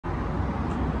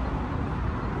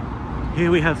Here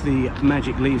we have the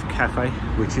Magic Leaf Cafe,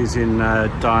 which is in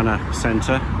Diana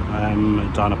Centre,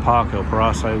 Diana Park, El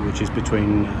Paraíso, which is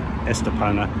between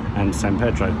Estepona and San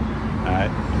Pedro.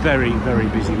 Very, very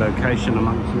busy location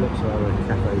amongst lots of other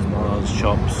cafes, bars,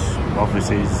 shops,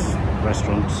 offices,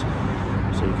 restaurants.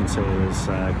 So you can see there's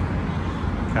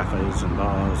cafes and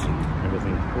bars and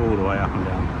everything all the way up and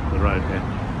down the road here.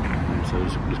 So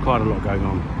there's quite a lot going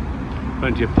on.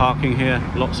 Plenty of parking here,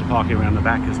 lots of parking around the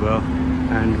back as well.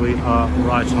 And we are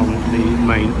right on the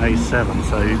main A7,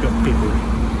 so you've got people,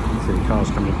 see the cars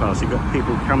coming past, you've got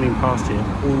people coming past here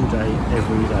all day,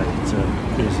 every day. It's a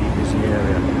busy, busy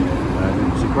area.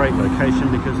 It's a great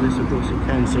location because this, of course, you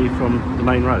can see from the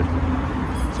main road.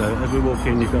 So as we walk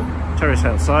in, you've got terrace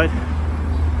outside,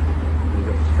 you've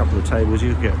got a couple of tables,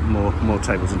 you get more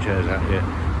tables and chairs out here.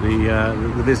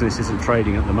 The business isn't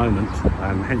trading at the moment,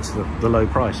 hence the low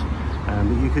price.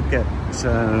 But you could get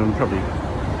probably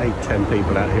 8-10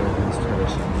 people out here on this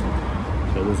terrace.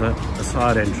 So there's a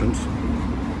side entrance.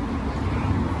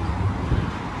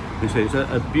 You see, it's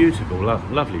a beautiful,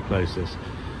 lovely place, this.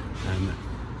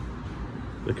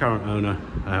 The current owner,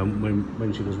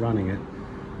 when she was running it,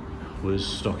 was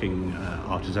stocking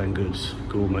artisan goods,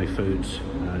 gourmet foods.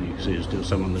 You can see there's still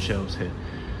some on the shelves here.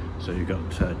 So you've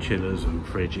got chillers and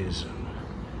fridges.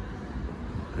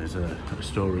 There's a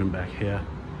storeroom back here.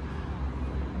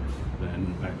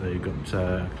 Then back there you've got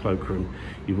a cloakroom.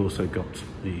 You've also got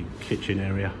the kitchen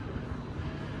area,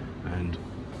 and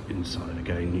inside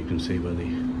again you can see where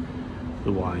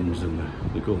the wines and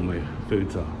the gourmet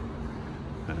foods are.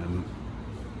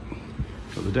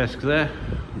 Got the desk there,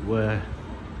 where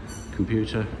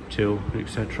computer, till,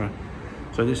 etc.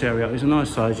 So this area is a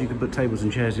nice size. You could put tables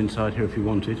and chairs inside here if you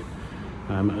wanted.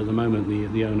 At the moment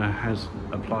the owner has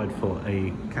applied for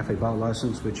a cafe bar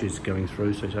license, which is going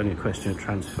through, so it's only a question of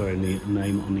transferring the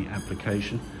name on the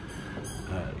application.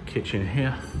 Kitchen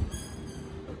here,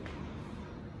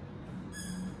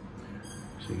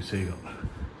 so you can see you've got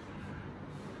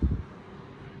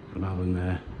an oven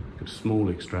there, got a small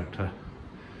extractor,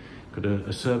 got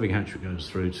a serving hatch that goes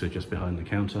through to just behind the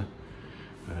counter,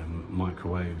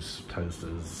 microwaves,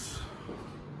 toasters,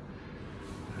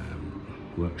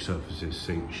 work surfaces,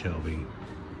 sink, shelving,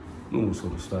 all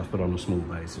sort of stuff, but on a small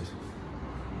basis.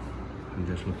 And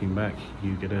just looking back,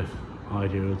 you get an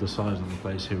idea of the size of the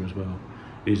place here as well.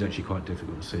 It is actually quite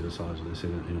difficult to see the size of this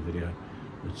in a video,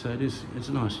 but it's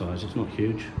a nice size. It's not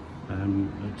huge.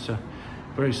 It's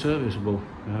very serviceable,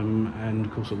 and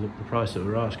of course the price that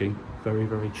we're asking, very,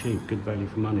 very cheap, good value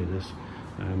for money. This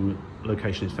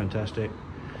location is fantastic.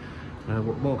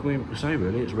 What more can we say,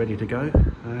 really? It's ready to go.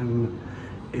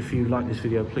 If you like this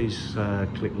video, please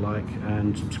click like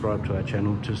and subscribe to our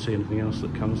channel to see anything else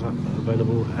that comes up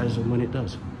available as and when it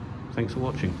does. Thanks for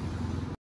watching.